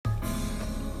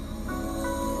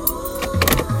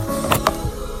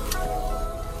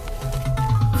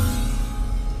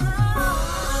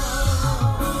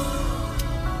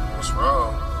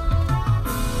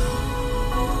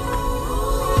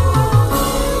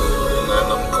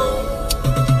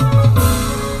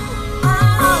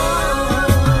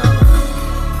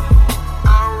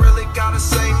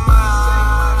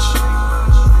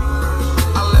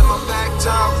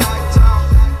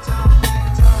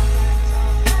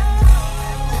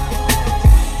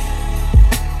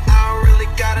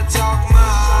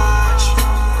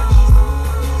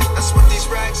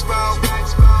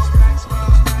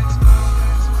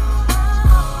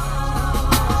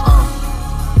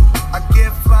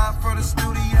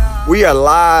We are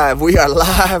live. We are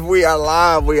live. We are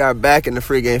live. We are back in the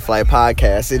Free Game Flight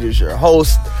podcast. It is your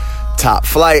host, Top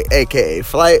Flight, a.k.a.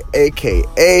 Flight,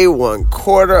 a.k.a.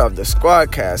 1/4 of the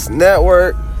Squadcast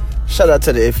Network. Shout out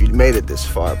to the If You Made It This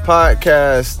Far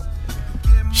podcast.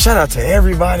 Shout out to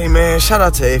everybody, man. Shout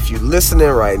out to if you listening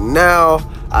right now.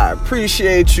 I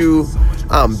appreciate you.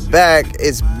 I'm back.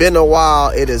 It's been a while.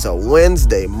 It is a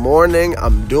Wednesday morning.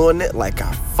 I'm doing it like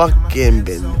I fucking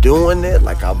been doing it,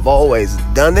 like I've always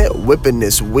done it, whipping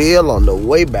this wheel on the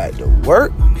way back to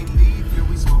work.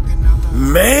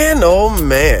 Man, oh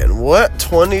man, what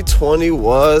 2020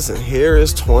 was, and here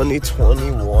is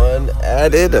 2021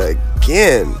 at it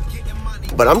again.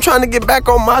 But I'm trying to get back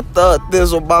on my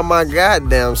thizzle by my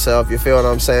goddamn self, you feel what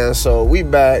I'm saying? So we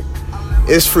back.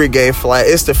 It's Free Game Flight.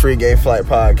 It's the Free Game Flight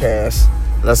podcast.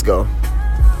 Let's go.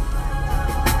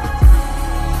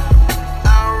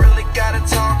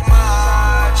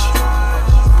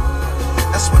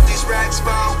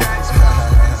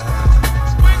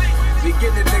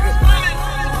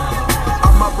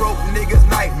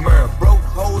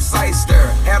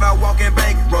 And I walk in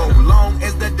bankroll, long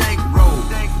as the dank roll.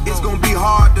 It's gonna be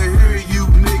hard to hear you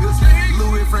niggas.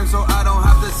 Louis friend, so I don't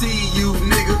have to see you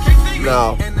niggas.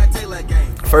 Now,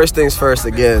 first things first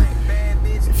again.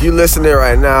 If you listening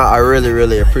right now, I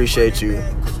really appreciate you.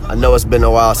 I know it's been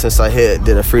a while since I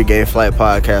did a Free Game Flight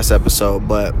podcast episode,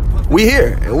 but we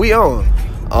here and we on.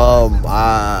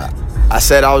 I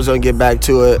said I was gonna get back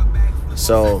to it,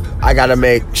 so I gotta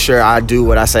make sure I do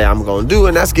what I say I'm gonna do,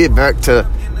 and that's get back to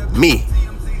me.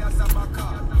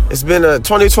 It's been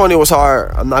 2020 was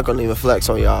hard. I'm not gonna even flex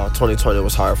on y'all. 2020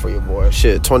 was hard for your boy.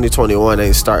 Shit, 2021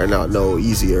 ain't starting out no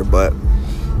easier, but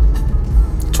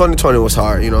 2020 was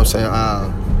hard. You know what I'm saying?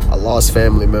 I lost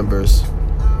family members.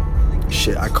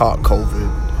 Shit, I caught COVID.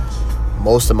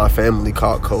 Most of my family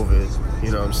caught COVID.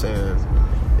 You know what I'm saying?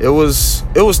 It was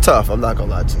tough. I'm not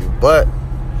gonna lie to you, but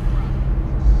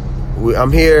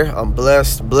I'm here. I'm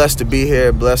blessed to be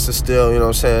here. Blessed to still, you know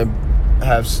what I'm saying,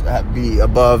 have be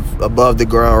above the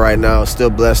ground right now.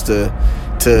 Still blessed to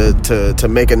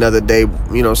make another day, you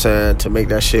know what I'm saying, to make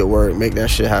that shit work, make that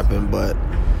shit happen. But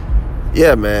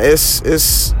yeah, man, it's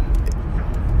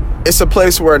a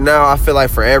place where now I feel like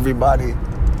for everybody,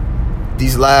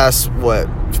 this last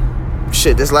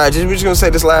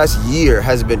year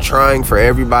has been trying for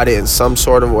everybody in some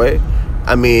sort of way.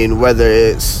 I mean, whether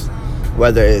it's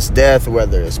death,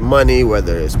 whether it's money,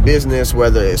 whether it's business,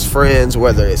 whether it's friends,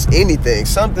 whether it's anything,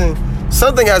 something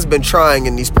has been trying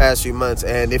in these past few months.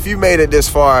 And if you made it this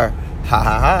far,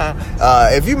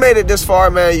 if you made it this far,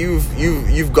 man,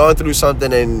 you've gone through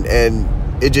something, and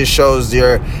it just shows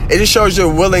your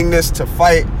willingness to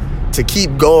fight, to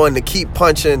keep going, to keep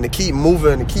punching, to keep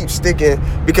moving, to keep sticking,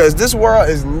 because this world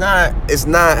has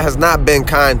not been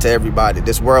kind to everybody.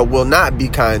 This world will not be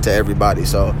kind to everybody.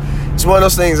 So it's one of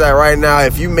those things that right now,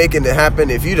 if you making it happen,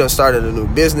 if you done started a new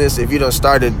business, if you done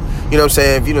started, you know what I'm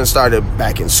saying, if you done started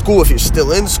back in school, if you're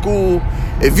still in school,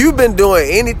 if you've been doing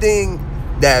anything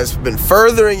that's been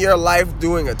furthering your life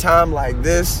during a time like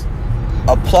this,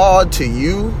 applaud to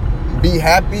you. Be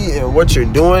happy in what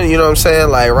you're doing. You know what I'm saying?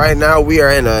 Like right now we are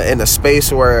in a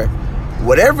space where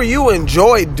whatever you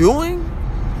enjoy doing,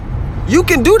 you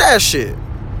can do that shit.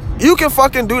 You can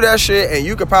fucking do that shit, and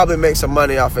you can probably make some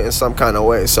money off it in some kind of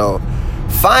way. So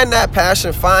find that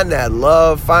passion, find that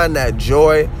love, find that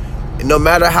joy. And no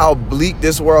matter how bleak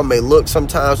this world may look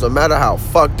sometimes, no matter how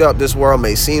fucked up this world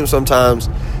may seem sometimes,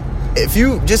 if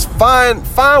you just find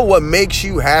what makes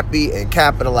you happy and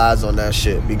capitalize on that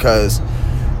shit, because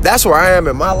that's where I am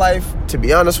in my life. To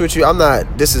be honest with you,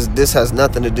 this has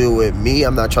nothing to do with me.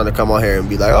 I'm not trying to come on here and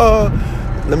be like, oh,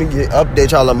 let me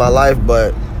update y'all on my life.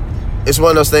 But it's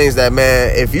one of those things that,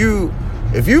 man, if you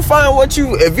find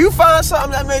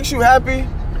something that makes you happy,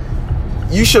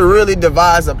 you should really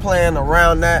devise a plan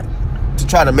around that to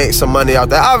try to make some money out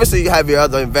there. Obviously, you have your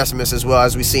other investments as well,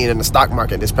 as we've seen in the stock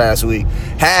market this past week.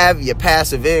 Have your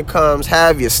passive incomes,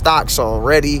 have your stocks on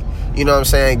ready. You know what I'm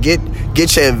saying?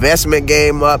 Get your investment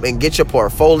game up and get your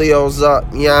portfolios up.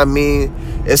 You know what I mean?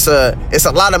 It's a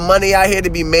lot of money out here to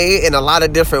be made in a lot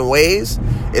of different ways.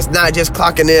 It's not just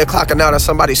clocking in, clocking out of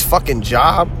somebody's fucking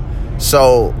job.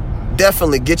 So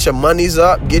definitely get your monies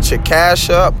up, get your cash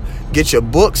up, get your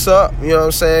books up. You know what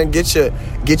I'm saying? Get your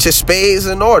spades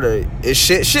in order. It's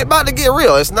shit about to get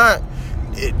real. It's not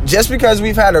just because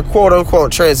we've had a quote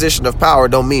unquote transition of power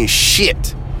don't mean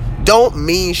shit. Don't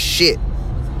mean shit.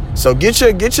 So get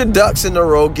your ducks in a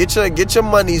row, get your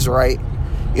monies right.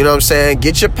 You know what I'm saying?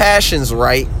 Get your passions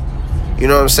right. You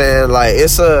know what I'm saying? Like,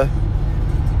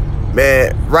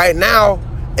 man, right now,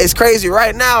 it's crazy.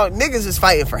 Right now, niggas is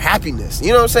fighting for happiness. You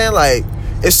know what I'm saying? Like,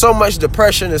 it's so much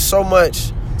depression, there's so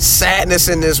much sadness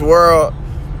in this world.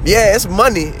 Yeah, it's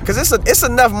money, because it's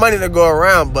enough money to go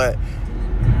around, but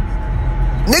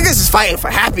niggas is fighting for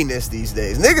happiness these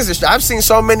days. I've seen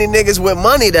so many niggas with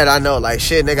money that I know, like,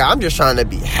 shit, nigga, I'm just trying to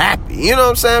be happy. You know what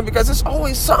I'm saying? Because there's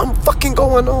always something fucking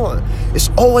going on. It's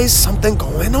always something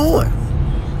going on.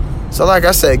 So like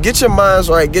I said, get your minds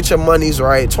right, get your monies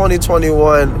right.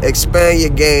 2021, expand your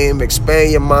game,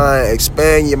 expand your mind,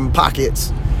 expand your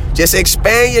pockets. Just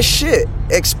expand your shit.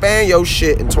 Expand your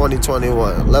shit in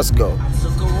 2021. Let's go. I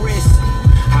took a risk.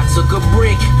 I took a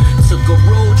brick. Took a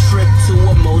road trip to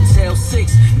a Motel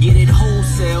 6. Get it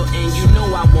wholesale, and you know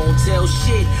I won't tell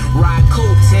shit. Ride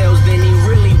coattails, then he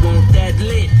really want that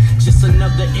lit. Just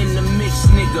another in the mix,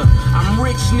 nigga. I'm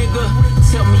rich, nigga.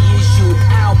 Tell me, is you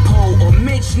Alpo or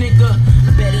Mitch, nigga?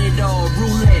 Bet it all,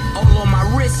 roulette, all on my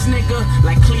wrist, nigga.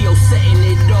 Like Cleo setting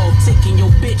it off, taking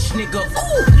your bitch, nigga.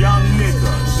 Ooh, young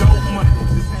nigga, show money.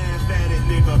 This hand-fatted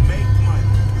nigga, make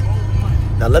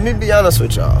money. Now let me be honest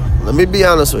with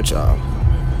y'all.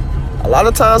 A lot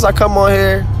of times I come on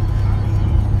here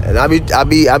and I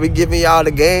be giving y'all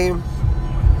the game.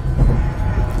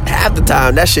 Half the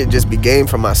time that shit just be game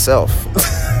for myself.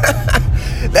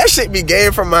 That shit be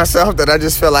game for myself that I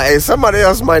just feel like, hey, somebody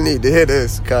else might need to hear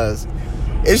this, cause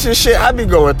it's just shit I be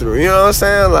going through. You know what I'm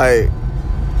saying? Like,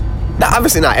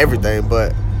 obviously not everything,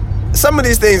 but some of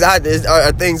these things are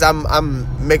things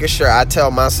I'm making sure I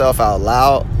tell myself out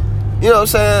loud. You know what I'm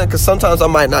saying? Cause sometimes I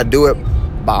might not do it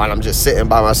when I'm just sitting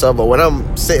by myself, but when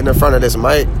I'm sitting in front of this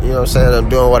mic, you know what I'm saying, I'm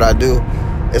doing what I do,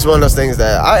 it's one of those things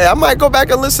that I might go back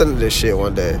and listen to this shit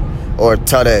one day, or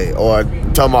today, or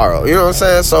tomorrow, you know what I'm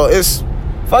saying? So it's,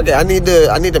 fuck it, I need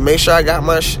to make sure I got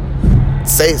my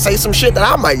say some shit that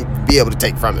I might be able to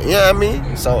take from it, you know what I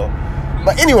mean? So,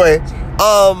 but anyway,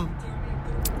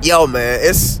 yo, man,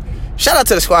 it's, shout out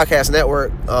to the Squadcast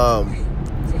Network.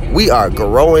 We are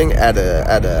growing at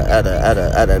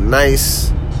a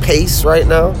nice pace right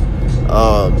now.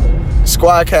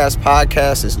 Squadcast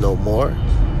podcast is no more.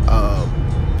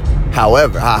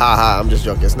 However, I'm just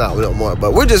joking. It's not no more.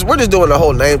 But we're just doing the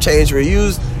whole name change.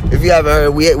 If you haven't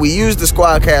heard, we used the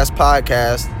Squadcast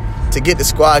podcast to get the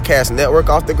Squadcast Network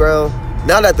off the ground.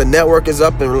 Now that the network is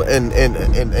up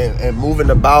and moving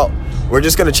about, we're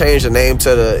just gonna change the name to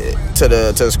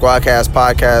the Squadcast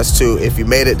podcast to If You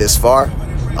Made It This Far.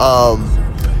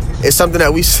 It's something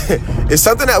that we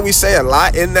say a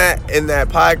lot in that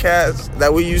podcast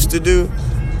that we used to do,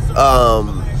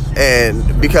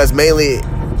 and because mainly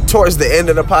towards the end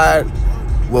of the pod,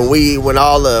 when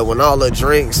all the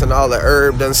drinks and all the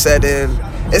herb done set in,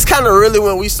 it's kind of really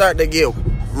when we start to get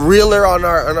realer on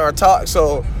our talk.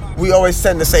 So we always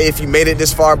tend to say if you made it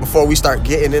this far before we start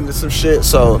getting into some shit.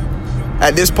 So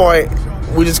at this point,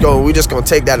 we just gonna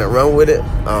take that and run with it.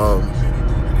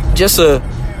 Just a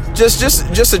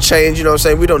change, you know what I'm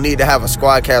saying? We don't need to have a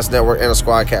Squadcast Network and a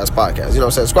Squadcast podcast. You know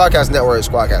what I'm saying? Squadcast Network is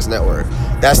Squadcast Network.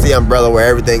 That's the umbrella where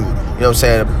everything, you know what I'm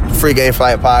saying? Free Game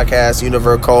Flight Podcast,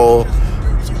 Universe Cole,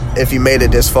 If You Made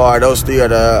It This Far. Those three are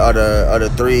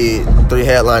the three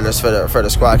headliners for the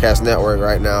Squadcast Network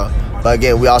right now. But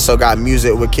again, we also got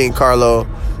music with King Carlo,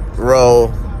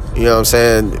 Roe. You know what I'm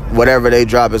saying? Whatever they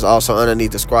drop is also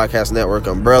underneath the Squadcast Network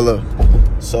umbrella.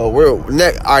 So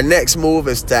our next move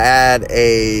is to add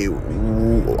I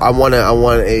want a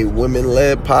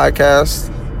women-led podcast.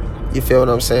 You feel what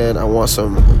I'm saying? I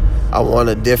want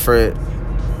a different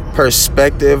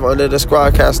perspective under the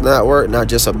Squadcast Network, not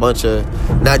just a bunch of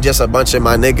my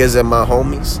niggas and my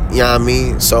homies. You know what I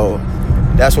mean? So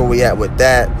that's where we at with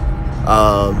that.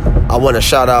 I want to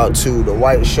shout out to The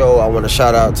White Show. I want to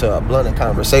shout out to A Blunt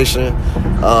Conversation.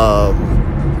 I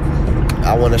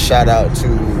want to shout out to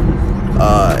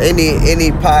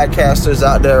any podcasters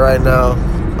out there right now.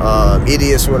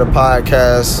 Idiots with a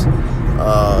Podcast.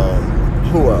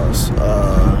 Who else?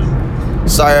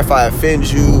 Sorry If I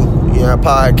Offend You. You know,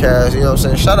 podcast. You know what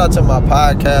I'm saying? Shout out to my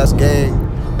podcast gang.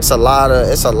 It's a lot of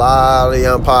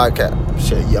young podcast.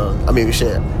 Shit.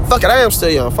 Fuck it, I am still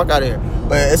young. Fuck out of here.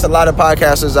 But it's a lot of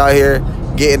podcasters out here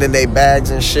getting in their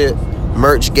bags and shit.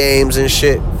 Merch games and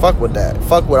shit. Fuck with that.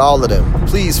 Fuck with all of them.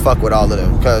 Please fuck with all of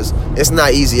them. Because it's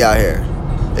not easy out here.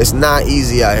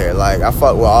 Like, I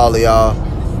fuck with all of y'all.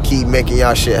 Keep making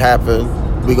y'all shit happen.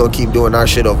 We gonna keep doing our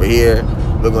shit over here.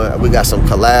 We got some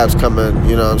collabs coming.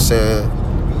 You know what I'm saying?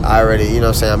 I already, you know what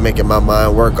I'm saying, I'm making my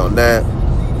mind work on that.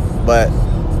 But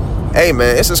hey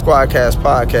man, it's a Squadcast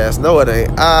podcast. No, it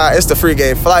ain't. It's the Free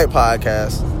Game Flight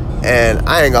Podcast. And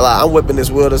I ain't gonna lie, I'm whipping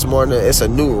this wheel this morning. It's a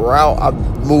new route. I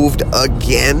moved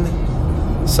again.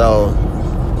 So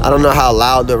I don't know how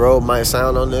loud the road might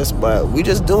sound on this, but we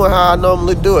just doing how I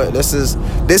normally do it. This is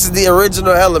the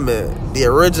original element. The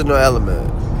original element.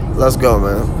 Let's go,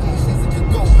 man.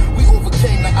 We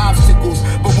overcame the obstacles,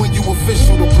 but when you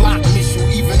official, the block miss you.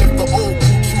 Even if the old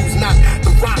crew choose not to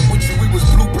rock with you, we was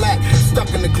blue-black, stuck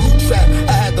in the glue trap.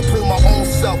 I had to pull my own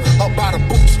self up by the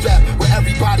bootstrap, where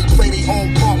everybody play their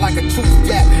own part like a tooth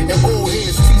gap. And old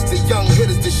heads teach the young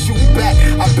hitters to shoot back.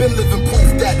 I've been living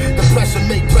proof that the pressure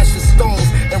make precious stones,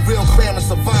 and real clearness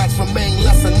savants remain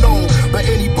lesser known. But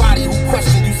anybody who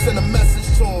question you, send a message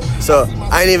to them. So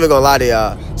I ain't even gonna lie to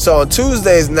y'all. So on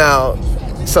Tuesdays now,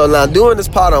 doing this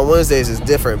pod on Wednesdays is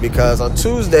different, because on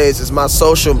Tuesdays it's my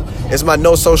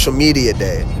no social media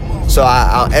day. So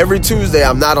I every Tuesday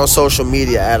I'm not on social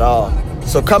media at all.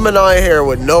 So coming on here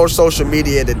with no social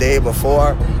media the day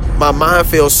before, my mind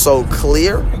feels so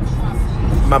clear.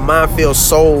 My mind feels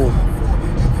so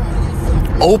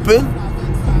open.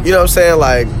 You know what I'm saying?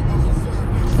 Like,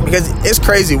 because it's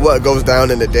crazy what goes down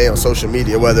in the day on social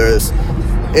media, whether it's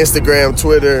Instagram,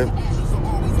 Twitter,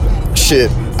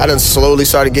 shit. I done slowly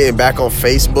started getting back on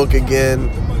Facebook again.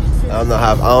 I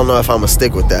don't know if I'm gonna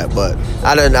stick with that, but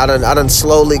I done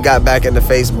slowly got back into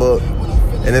Facebook,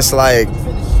 and it's like,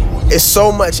 it's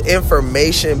so much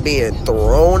information being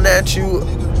thrown at you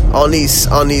on these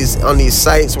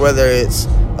sites, whether it's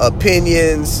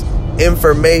opinions,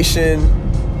 information,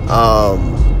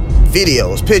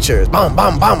 videos, pictures, bam,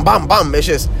 bam, bam, bam, bam. It's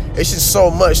just so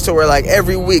much to where, like,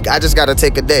 every week I just gotta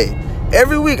take a day.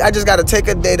 Every week I just gotta take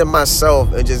a day to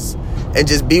myself and just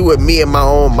be with me in my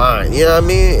own mind. You know what I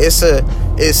mean? It's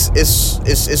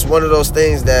one of those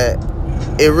things that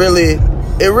it really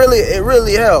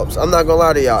helps. I'm not gonna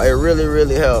lie to y'all. It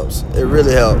really helps. It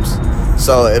really helps.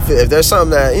 So if there's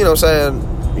something that, you know what I'm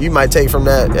saying, you might take from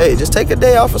that, hey, just take a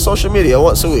day off of social media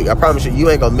once a week. I promise you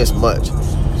ain't gonna miss much.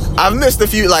 I've missed a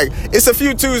few, like, it's a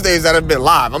few Tuesdays that have been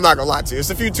live. I'm not gonna lie to you. It's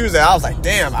a few Tuesdays I was like,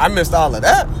 damn, I missed all of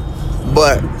that.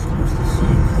 But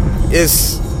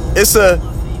it's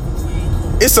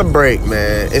a break,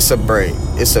 man. It's a break.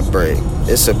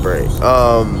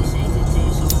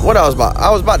 What I was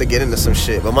about to get into some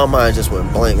shit, but my mind just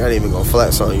went blank. I ain't even gonna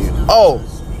flex on you. Oh,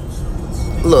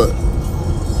 look.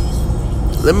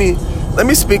 Let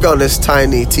me speak on this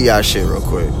Tiny T.I. shit real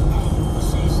quick.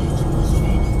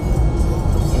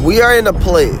 We are in a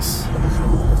place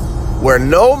where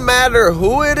no matter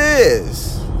who it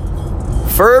is,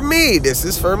 for me, this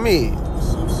is for me,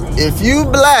 if you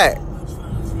black,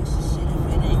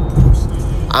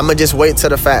 I'ma just wait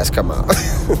till the facts come out.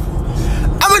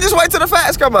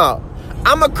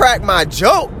 I'ma crack my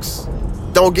jokes,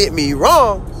 don't get me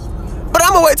wrong, but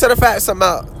I'ma wait till the facts come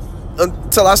out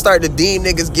until I start to deem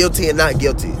niggas guilty and not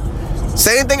guilty.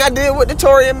 Same thing I did with the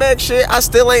Tory and Meg shit. I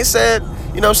still ain't said,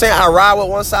 you know what I'm saying, I ride with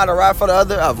one side, I ride for the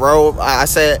other. I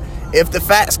said, if the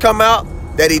facts come out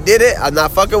that he did it, I'm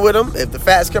not fucking with him. If the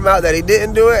facts come out that he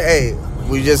didn't do it, hey,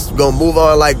 we just gonna move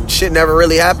on like shit never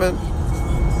really happened.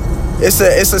 It's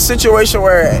a situation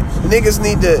where niggas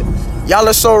need to, y'all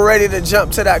are so ready to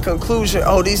jump to that conclusion,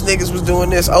 oh, these niggas was doing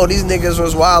this, oh, these niggas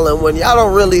was wilding, when y'all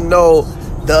don't really know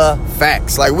the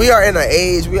facts. Like, we are in an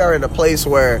age, we are in a place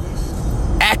where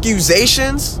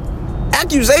accusations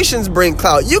bring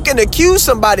clout. You can accuse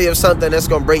somebody of something that's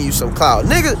gonna bring you some clout.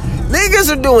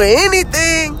 Niggas are doing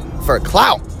anything for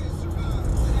clout.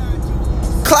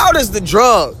 Clout is the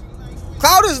drug.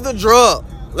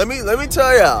 Let me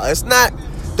tell y'all, it's not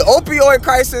the opioid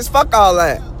crisis, fuck all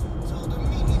that.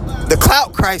 The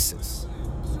clout crisis.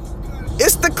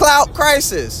 It's the clout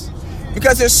crisis.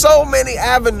 Because there's so many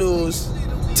avenues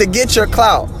to get your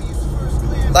clout.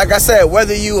 Like I said,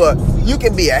 whether you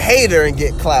can be a hater and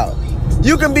get clout.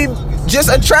 You can be just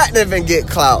attractive and get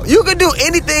clout. You can do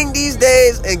anything these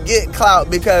days and get clout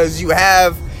because you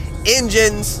have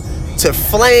engines to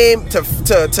flame, to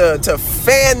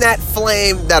fan that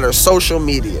flame that are social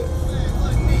media.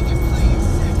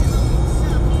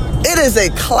 It is a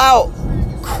clout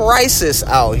crisis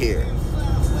out here.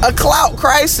 A clout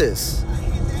crisis.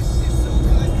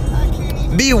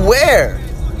 Beware.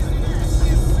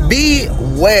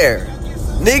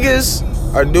 Niggas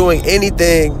are doing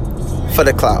anything for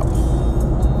the clout.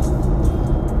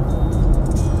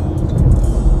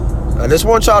 I just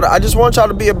want y'all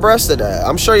to be abreast of that.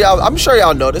 I'm sure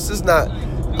y'all know this is not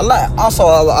a lot. Also,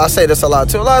 I say this a lot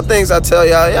too. A lot of things I tell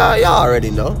y'all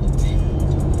already know.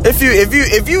 If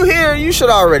you hear, you should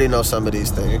already know some of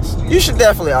these things. You should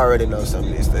definitely already know some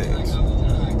of these things.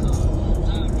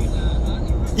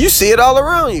 You see it all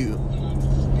around you.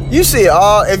 You see it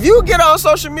all. If you get on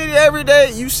social media every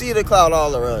day, you see the clout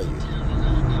all around you.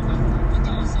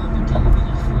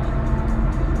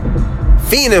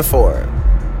 Fiending for it.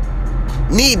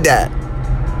 need that.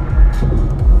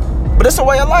 But it's a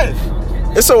way of life.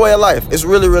 It's a way of life. It's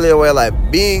really, really a way of life.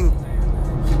 Being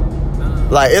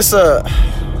like, it's a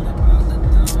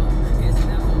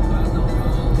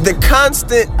the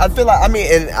constant. I feel like, I mean,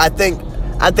 and I think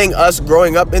us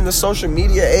growing up in the social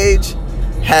media age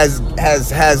has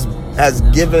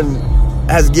given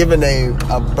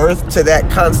a birth to that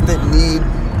constant need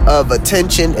of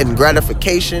attention and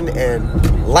gratification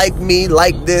and like me,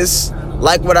 like this,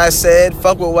 like what I said,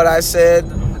 fuck with what I said.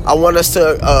 I want us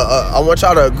to I want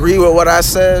y'all to agree with what I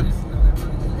said.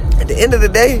 At the end of the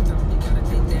day,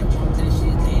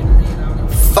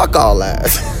 fuck all that.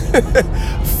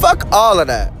 Fuck all of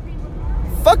that.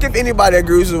 Fuck if anybody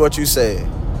agrees with what you say.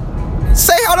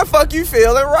 Say how the fuck you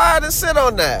feel and ride and sit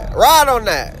on that. Ride on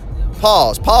that.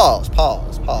 Pause.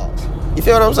 You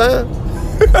feel what I'm saying?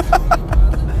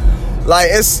 Like,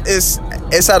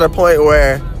 it's at a point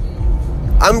where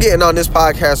I'm getting on this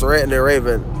podcast ranting and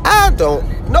raving.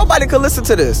 Nobody could listen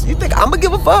to this. You think I'm gonna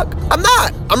give a fuck? I'm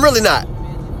not. I'm really not.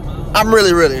 I'm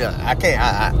really, really not. I can't.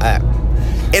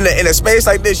 In a space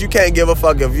like this, you can't give a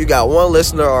fuck if you got one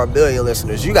listener or a billion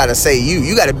listeners. You gotta say you.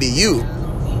 You gotta be you.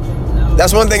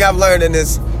 That's one thing I've learned in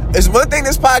this. It's one thing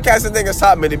this podcasting thing has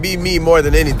taught me, to be me more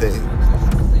than anything.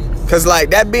 Cause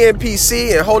like that being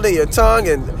PC and holding your tongue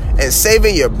and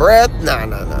saving your breath, nah.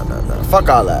 Fuck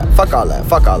all that.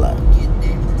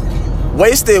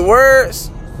 Wasted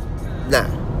words, nah.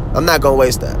 I'm not gonna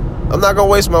waste that. I'm not gonna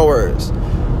waste my words.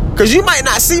 Cause you might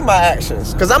not see my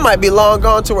actions. Cause I might be long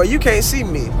gone to where you can't see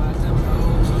me.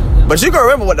 But you gonna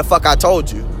remember what the fuck I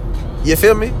told you. You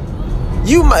feel me?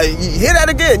 You hear that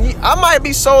again. I might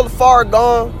be so far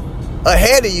gone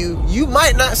ahead of you, you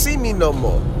might not see me no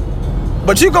more.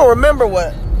 But you gonna remember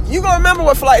what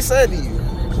Flight said to you.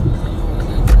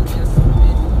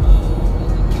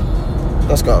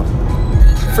 Let's go.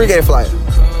 Free Game Flight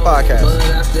podcast. But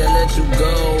I still let you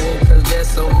go, cause there's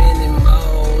so many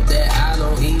more that I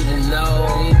don't even know.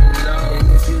 And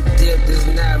if you dip, there's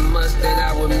not much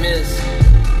that I would miss.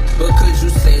 But could you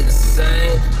say the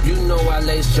same? You know I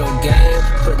lace your game,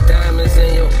 put diamonds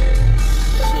in your shit.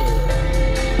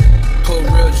 Put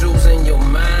real jewels in your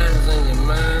mind.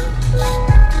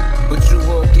 But you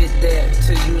won't get that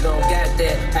till you don't got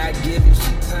that. I give you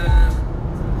some time.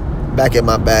 Back in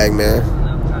my bag, man.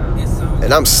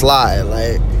 And I'm sliding.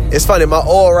 Like, it's funny, my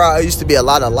old route used to be a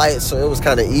lot of lights, so it was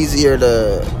kind of easier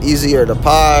to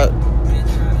pod.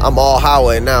 I'm all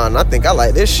highway now, and I think I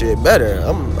like this shit better.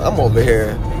 I'm over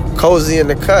here cozy in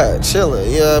the cut,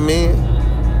 chilling, you know what I mean?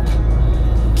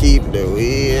 Keep the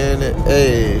weed in it.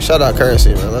 Hey, shout out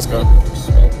Currency, man. Let's go.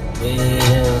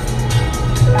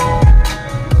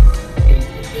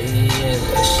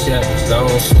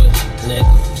 Don't switch,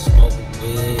 nigga. Smoke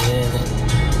weed in it.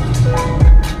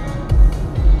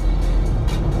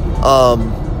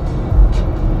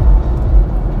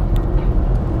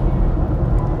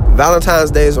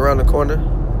 Valentine's Day is around the corner.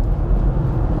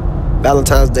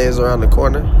 Valentine's Day is around the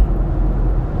corner.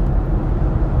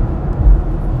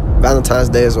 Valentine's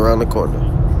Day is around the corner.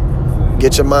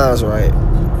 Get your minds right.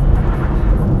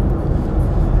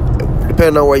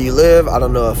 Depending on where you live, I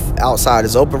don't know if outside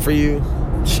is open for you.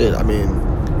 Shit, I mean,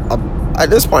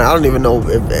 at this point, I don't even know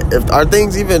if are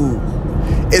things even.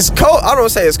 It's cold. I don't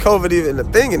say it's COVID even a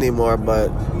thing anymore. But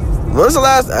when's the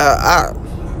last? I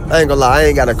ain't gonna lie. I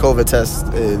ain't got a COVID test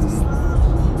in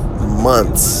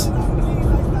months.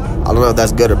 I don't know if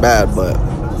that's good or bad, but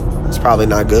it's probably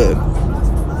not good.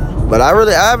 But I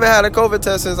haven't had a COVID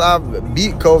test since I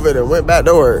beat COVID and went back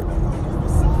to work.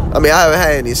 I mean, I haven't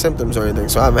had any symptoms or anything,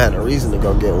 so I haven't had a reason to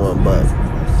go get one. But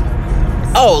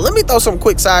let me throw some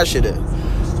quick side shit in.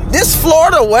 This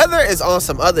Florida weather is on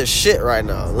some other shit right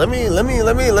now. Let me.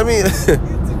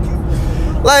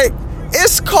 Like,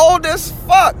 it's cold as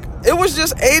fuck. It was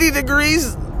just 80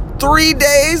 degrees 4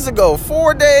 days ago.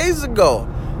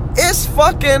 It's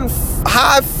fucking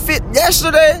high fit.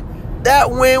 Yesterday,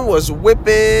 that wind was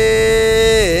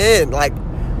whipping. Like,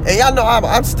 and y'all know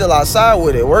I'm still outside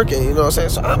with it working, you know what I'm saying?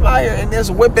 So I'm out here in this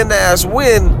whipping ass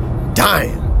wind,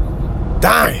 dying.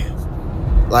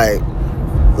 Like,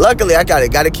 luckily I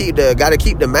gotta keep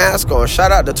the mask on.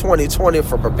 Shout out to 2020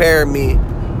 for preparing me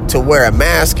to wear a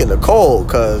mask in the cold,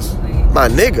 cause my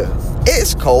nigga,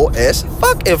 it's cold as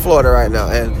fuck in Florida right now.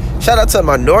 And shout out to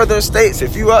my northern states.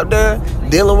 If you up there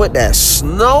dealing with that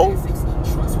snow,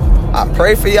 I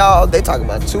pray for y'all. They talking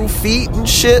about 2 feet and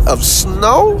shit of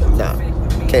snow. Nah,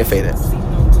 can't fade that.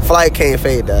 Flight can't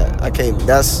fade that. I can't.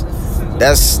 That's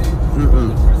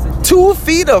 2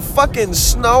 feet of fucking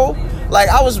snow. Like,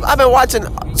 I've been watching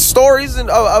stories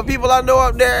of people I know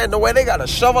up there, and the way they gotta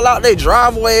shovel out their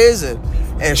driveways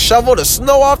and shovel the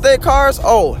snow off their cars.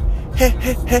 Oh,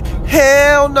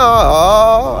 Hell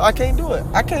no. I can't do it.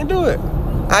 I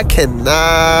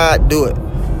cannot do it.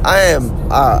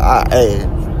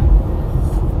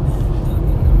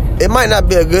 It might not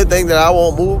be a good thing that I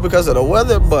won't move because of the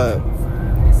weather, but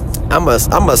I'm a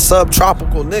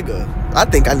subtropical nigga. I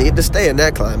think I need to stay in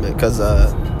that climate because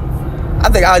I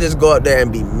think I'll just go up there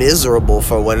and be miserable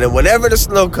for whenever the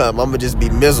snow come. I'm gonna just be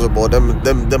miserable.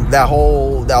 That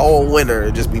whole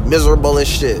winter, just be miserable and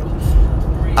shit.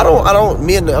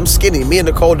 I'm skinny. Me and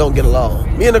Nicole don't get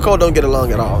along. Me and Nicole don't get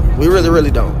along at all. We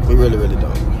really don't. We really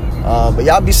don't. But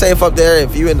y'all be safe up there.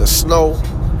 If you in the snow,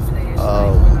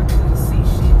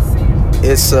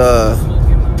 it's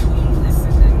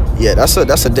yeah, that's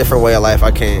a different way of life.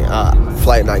 I can't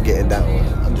flight not getting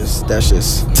down. That's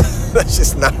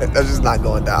just not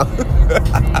going down.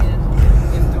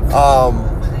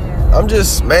 I'm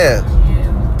just, man,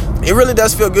 it really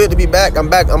does feel good to be back. I'm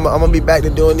back. I'm gonna be back to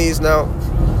doing these now.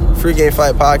 Free Game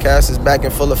Fight Podcast is back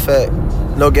in full effect.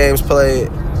 No games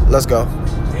played. Let's go.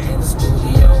 In the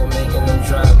studio making them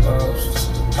drop-offs,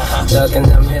 ducking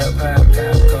them hip-hop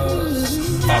cop calls.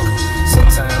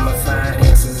 Sometimes I find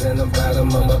answers in the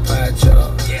bottom of my pie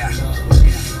chart. Yeah.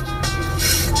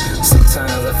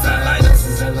 Sometimes I find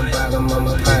answers in the bottom of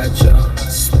my pie chart.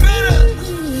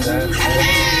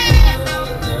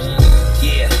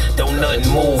 Yeah, don't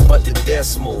nothing move but the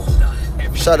decimal.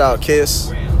 Shout out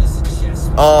Kiss.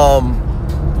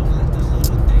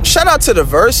 Shout out to the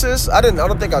verses. I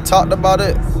don't think I talked about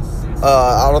it.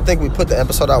 I don't think we put the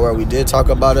episode out where we did talk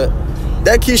about it.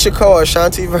 That Keisha Cole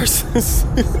Ashanti versus.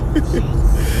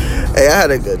 Hey, I had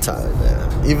a good time,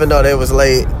 man. Even though they was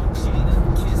late,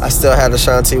 I still had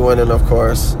Ashanti winning, of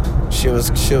course. She was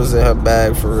in her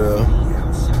bag for real.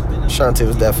 Ashanti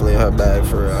was definitely in her bag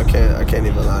for real. I can't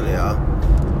even lie to y'all.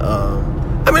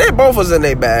 I mean, they both was in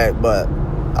their bag, but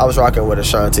I was rocking with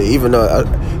Ashanti. Even though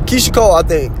Keisha Cole, I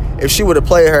think if she would have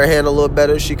played her hand a little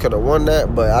better, she could have won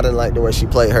that. But I didn't like the way she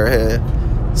played her hand.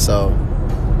 So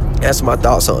that's my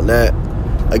thoughts on that.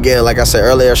 Again, like I said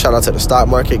earlier, shout out to the stock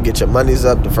market. Get your monies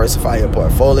up. Diversify your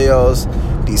portfolios.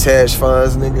 These hedge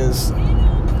funds, niggas.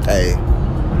 Hey,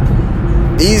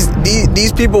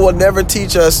 these people will never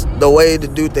teach us the way to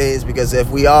do things, because if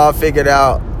we all figured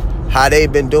out how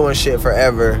they've been doing shit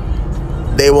forever,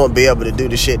 they won't be able to do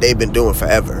the shit they've been doing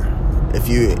forever.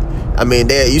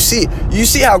 You see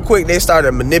how quick they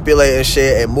started manipulating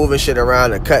shit and moving shit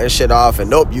around and cutting shit off, and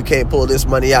nope, you can't pull this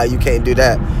money out, you can't do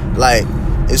that. Like,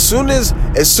 as soon as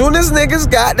niggas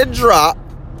got the drop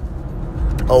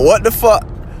on what the fuck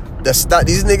these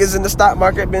niggas in the stock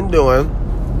market been doing,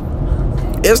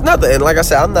 it's nothing. And like I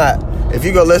said, if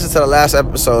you go listen to the last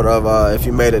episode of if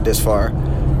you made it this far,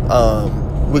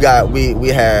 we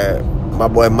had my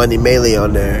boy Money Melee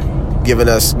on there giving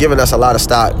us a lot of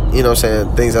stock, you know what I'm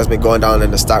saying, things that's been going down in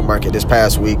the stock market this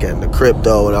past week and the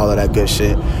crypto and all of that good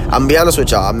shit. I'm gonna be honest with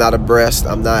y'all, I'm not abreast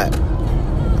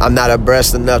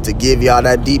enough to give y'all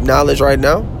that deep knowledge right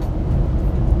now.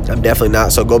 I'm definitely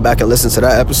not. So go back and listen to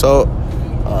that episode.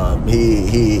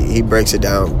 He breaks it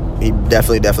down. He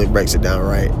definitely breaks it down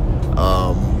right.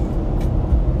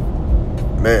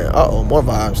 Man, more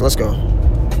vibes. Let's go.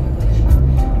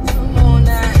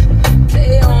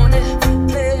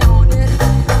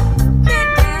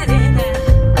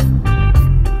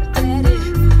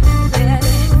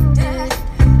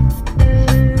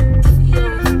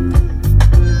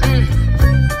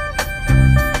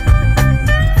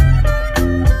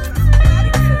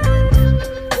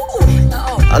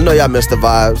 I know y'all missed the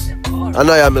vibes.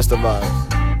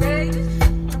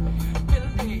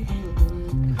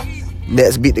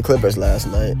 Nets beat the Clippers last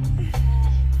night.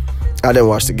 I didn't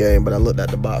watch the game, but I looked at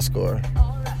the box score.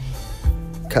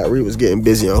 Kyrie was getting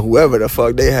busy on whoever the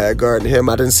fuck they had guarding him.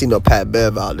 I didn't see no Pat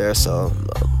Bev out there, so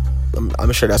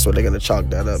I'm sure that's what they're going to chalk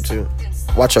that up to.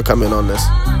 Watch her come in on this.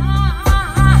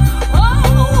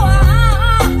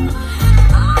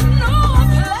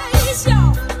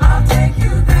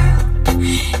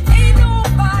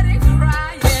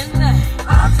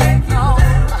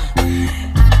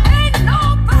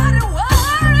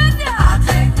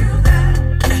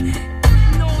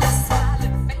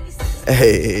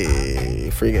 Hey,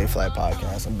 Free Game Flight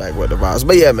Podcast. I'm back with the vibes.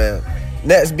 But yeah, man,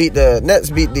 Nets beat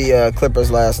the Clippers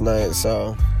last night.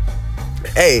 So,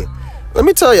 hey, let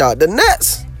me tell y'all, the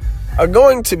Nets are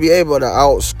going to be able to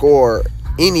outscore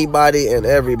anybody and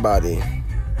everybody.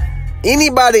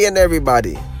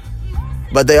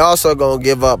 But they also gonna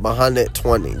give up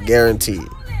 120, guaranteed.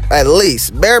 At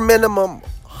least, bare minimum,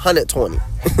 120.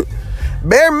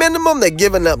 Bare minimum, they're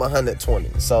giving up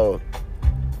 120. So,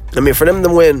 I mean, for them to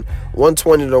win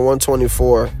 120 to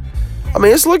 124, I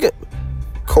mean, it's looking.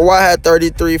 Kawhi had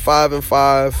 33, 5 and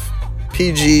 5.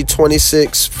 PG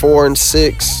 26, 4 and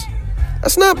 6.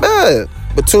 That's not bad.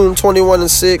 Batum 21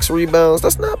 and 6 rebounds.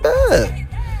 That's not bad.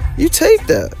 You take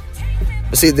that.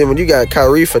 But see, then when you got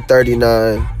Kyrie for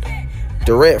 39,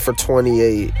 Durant for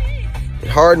 28,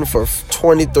 Harden for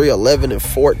 23, 11 and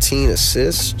 14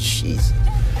 assists. Jesus.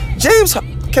 James,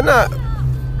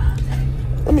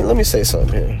 let me say something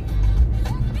here.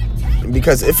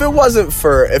 Because if it wasn't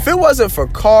for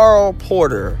Carl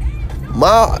Porter,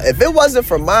 if it wasn't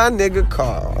for my nigga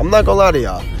Carl, I'm not gonna lie to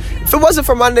y'all. If it wasn't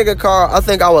for my nigga Carl, I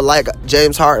think I would like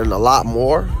James Harden a lot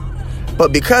more.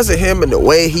 But because of him and the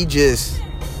way he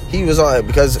was on,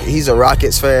 because he's a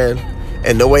Rockets fan,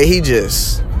 and the way he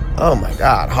just, oh my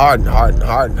God, Harden.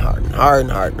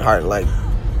 Like,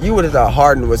 you would have thought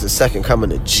Harden was the second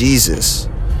coming of Jesus.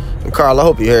 And Carl, I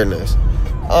hope you're hearing this.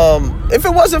 If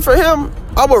it wasn't for him,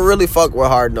 I would really fuck with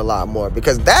Harden a lot more,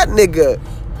 because that nigga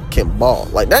can ball.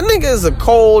 Like, that nigga is a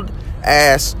cold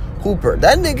ass hooper.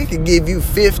 That nigga can give you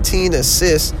 15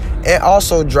 assists and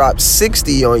also drop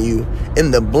 60 on you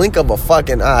in the blink of a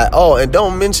fucking eye. Oh, and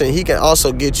don't mention he can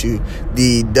also get you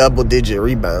the double-digit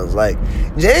rebounds. Like,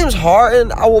 James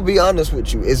Harden, I will be honest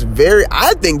with you,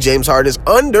 I think James Harden is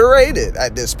underrated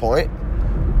at this point.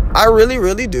 I really,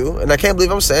 really do. And I can't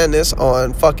believe I'm saying this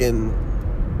on fucking,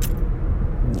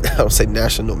 I don't say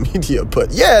national media,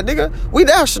 but yeah, nigga, we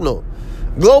national,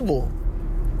 global.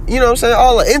 You know what I'm saying?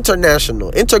 All the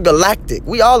international, intergalactic.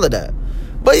 We all of that.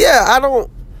 But yeah,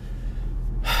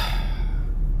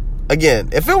 again,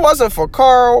 if it wasn't for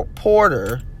Carl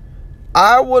Porter,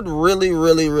 I would really,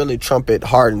 really, really trumpet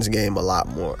Harden's game a lot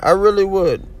more. I really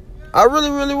would. I really,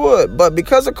 really would. But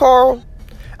because of Carl,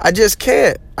 I just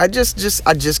can't. I just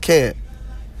can't.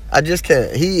 I just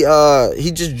can't. He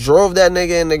just drove that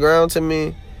nigga in the ground to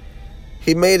me.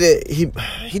 He made it.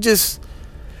 He just.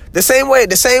 The same way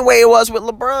it was with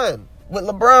LeBron. With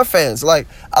LeBron fans. Like,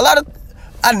 I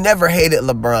never hated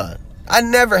LeBron.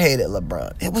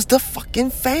 It was the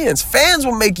fucking fans. Fans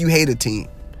will make you hate a team.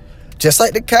 Just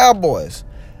like the Cowboys.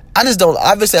 I just don't,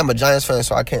 obviously I'm a Giants fan,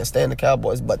 so I can't stand the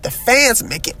Cowboys, but the fans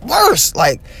make it worse.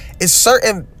 Like, it's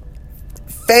certain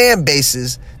fan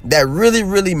bases that really,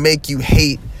 really make you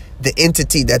hate the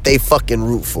entity that they fucking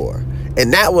root for.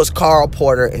 And that was Carl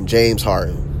Porter and James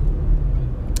Harden.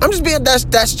 I'm just being, that's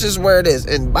just where it is.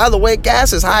 And by the way,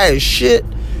 gas is high as shit.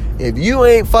 If you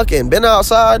ain't fucking been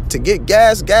outside to get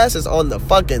gas is on the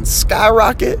fucking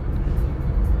skyrocket.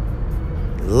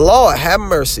 Lord have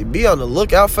mercy. Be on the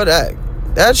lookout for that.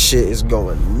 That shit is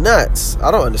going nuts. I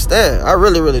don't understand. I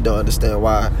really, really don't understand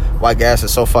why gas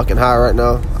is so fucking high right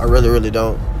now. I really, really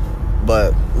don't.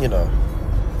 But, you know,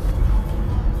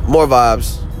 more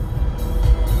vibes.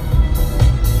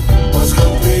 What's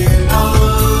going on?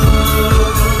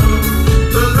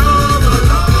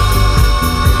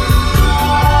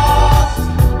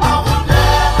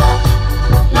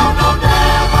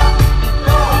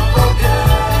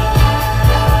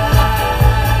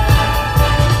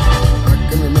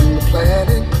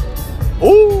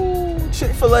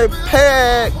 Chick-fil-A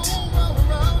packed.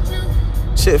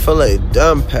 Chick-fil-A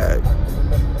done packed.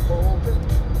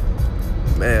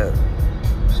 Man,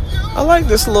 I like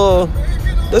this little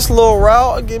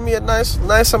route. Give me a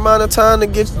nice amount of time to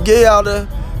get out of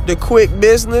the quick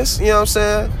business. You know what I'm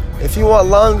saying? If you want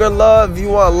longer love, if you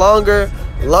want longer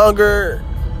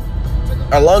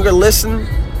listen,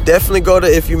 definitely go to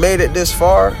If You Made It This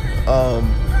Far.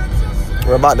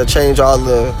 We're about to change all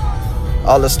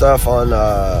the stuff on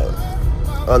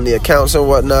the accounts and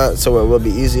whatnot, so it will be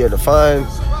easier to find.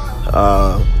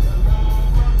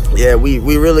 Yeah, we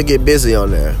really get busy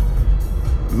on there.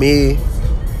 Me,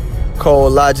 Cole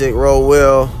Logic, Roll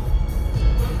Will,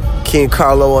 King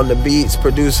Carlo on the beats,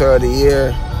 producer of the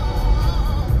year.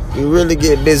 We really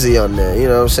get busy on there. You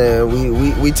know what I'm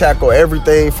saying? We tackle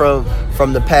everything from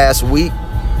the past week.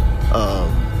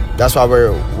 That's why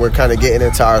we're kind of getting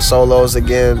into our solos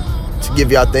again, to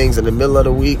give y'all things in the middle of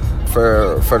the week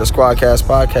for the Squadcast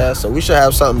podcast. So we should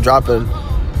have something dropping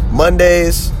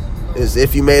Mondays is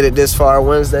If You Made It This Far.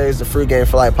 Wednesdays, the Free Game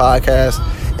for Life podcast.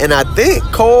 And I think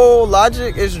Cole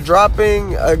Logic is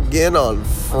dropping again on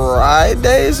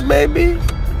Fridays, maybe.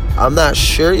 I'm not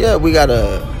sure yet.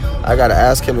 I gotta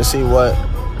ask him to see what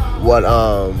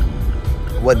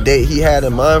date he had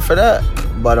in mind for that.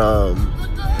 But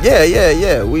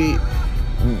yeah.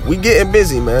 We getting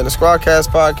busy, man. The Squadcast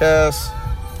podcast.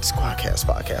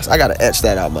 I gotta etch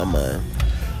that out my mind.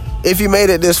 If You Made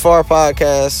It This Far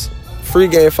podcast, Free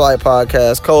Game Flight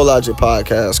podcast, Cole Logic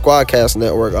podcast, Squadcast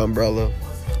Network umbrella.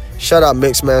 Shout out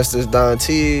Mixmasters, Don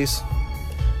T's,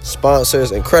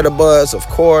 sponsors, Incredibuds, of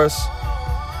course.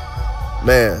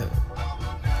 Man,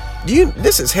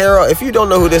 This is Harold. If you don't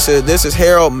know who this is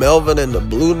Harold Melvin and the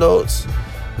Blue Notes.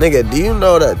 Nigga, do you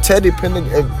know that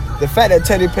the fact that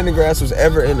Teddy Pendergrass was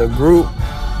ever in a group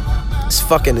is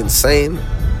fucking insane.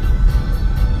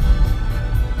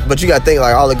 But you gotta think,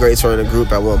 like, all the greats were in a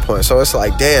group at one point. So it's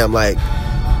like, damn, like,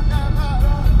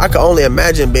 I can only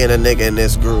imagine being a nigga in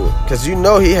this group. Cause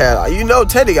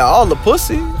Teddy got all the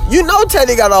pussy.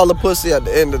 Teddy got all the pussy at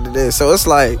the end of the day. So it's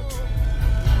like,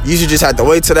 you should just have to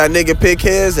wait till that nigga pick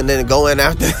his and then go in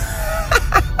after.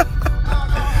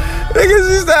 Niggas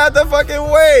used to have to fucking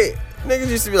wait. Niggas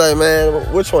used to be like,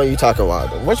 man, which one you talking about?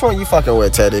 Which one you fucking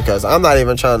with, Teddy? Cause I'm not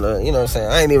even trying to, you know what I'm saying?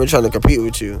 I ain't even trying to compete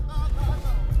with you.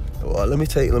 Well, let me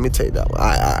take that one. All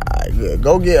right, good.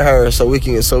 Go get her so we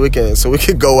can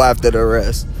go after the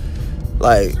rest.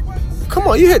 Like, come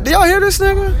on, did y'all hear this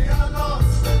nigga?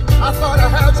 I thought I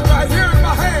had you right here in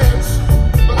my hands,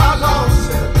 but I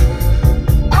lost it.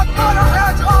 I thought I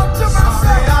had you all to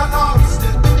myself. I lost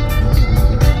it.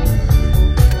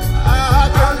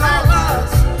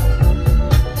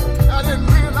 I didn't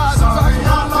realize I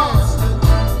lost it.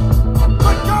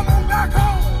 But come on back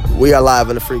home. We are live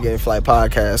in the Free Game Flight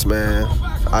podcast, man.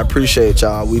 I appreciate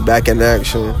y'all. We back in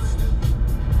action.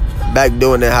 Back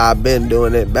doing it how I've been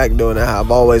doing it. Back doing it how I've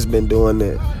always been doing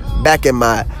it. Back in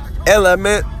my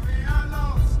element.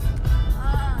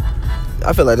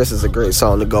 I feel like this is a great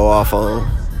song to go off on.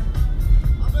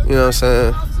 You know what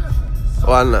I'm saying?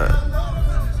 Why not?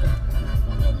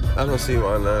 I don't see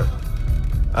why not.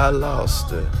 I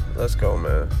lost it. Let's go,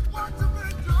 man.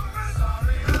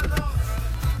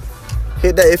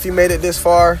 Hit that if you made it this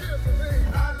far.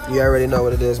 You already know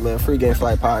what it is, man. Free Game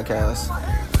Flight podcast.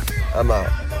 I'm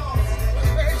out.